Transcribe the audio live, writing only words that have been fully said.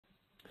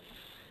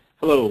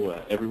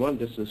Hello, everyone.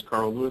 This is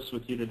Carl Lewis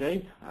with you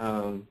today.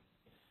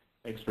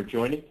 Thanks for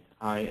joining.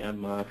 I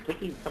am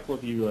taking a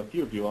few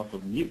of you off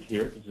of mute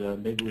here, because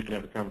maybe we can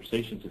have a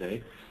conversation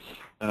today.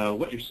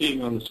 What you're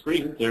seeing on the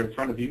screen there in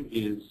front of you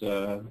is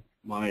and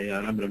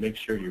I'm going to make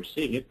sure you're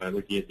seeing it by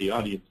looking at the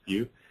audience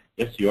view.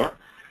 Yes, you are.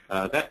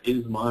 That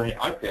is my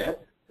iPad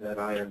that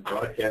I am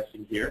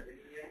broadcasting here.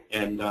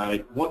 And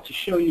I want to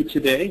show you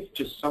today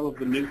just some of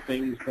the new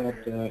things that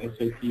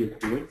SAP is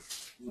doing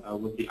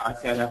with the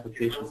iPad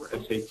application for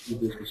SAP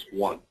Business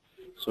One.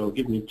 So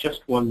give me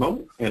just one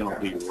moment, and I'll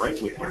be right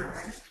with you.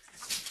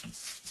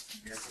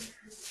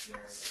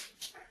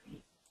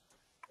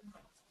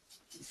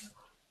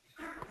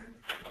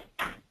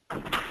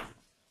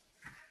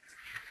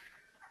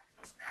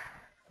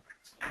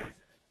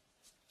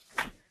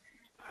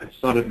 I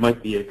thought it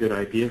might be a good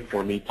idea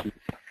for me to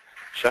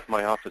shut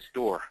my office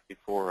door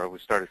before we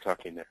started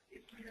talking there.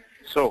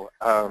 So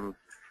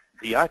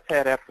the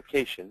iPad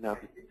application, now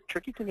the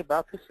tricky thing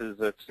about this is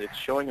it's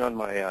showing on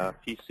my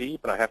PC,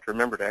 but I have to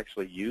remember to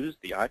actually use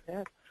the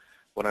iPad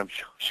when I'm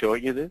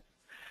showing you this.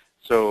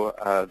 So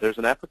there's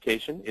an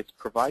application. It's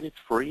provided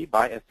free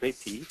by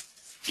SAP.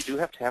 You do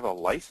have to have a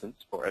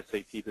license for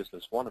SAP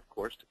Business One, of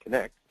course, to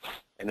connect,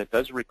 and it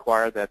does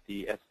require that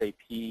the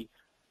SAP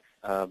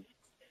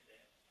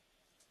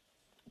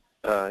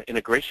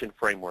integration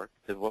framework,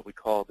 what we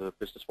call the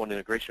Business One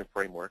integration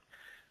framework,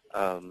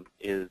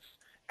 is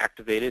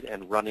activated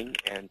and running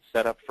and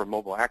set up for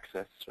mobile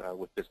access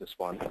with Business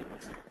One.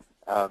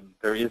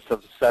 There is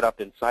some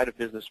setup inside of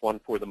Business One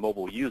for the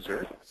mobile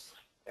user,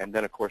 and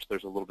then of course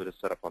there's a little bit of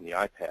setup on the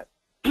iPad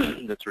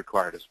that's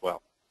required as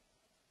well.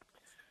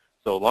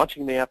 So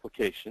launching the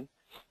application,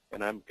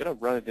 and I'm going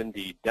to run it in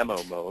the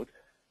demo mode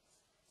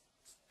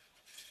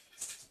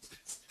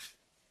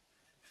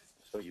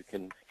so you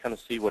can kind of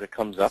see what it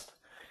comes up.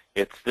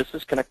 This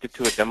is connected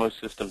to a demo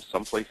system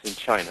someplace in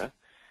China.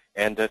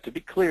 And to be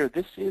clear,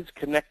 this is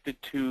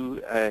connected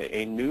to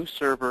a new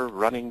server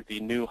running the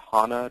new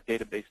HANA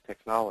database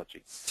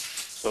technology.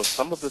 So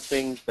some of the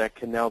things that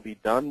can now be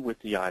done with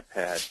the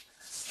iPad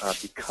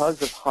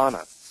because of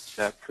HANA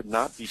that could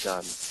not be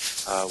done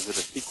with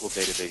a SQL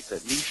database,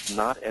 at least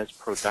not as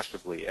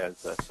productively as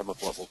some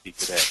of what will be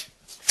today.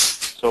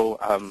 So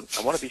I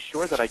want to be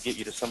sure that I get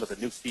you to some of the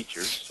new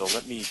features, so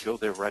let me go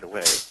there right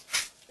away.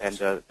 And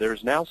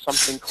there's now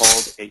something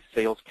called a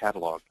sales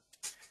catalog.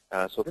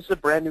 So this is a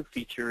brand new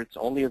feature. It's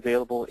only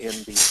available in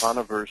the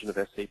HANA version of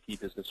SAP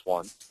Business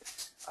One.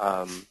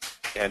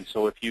 And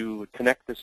so if you connect this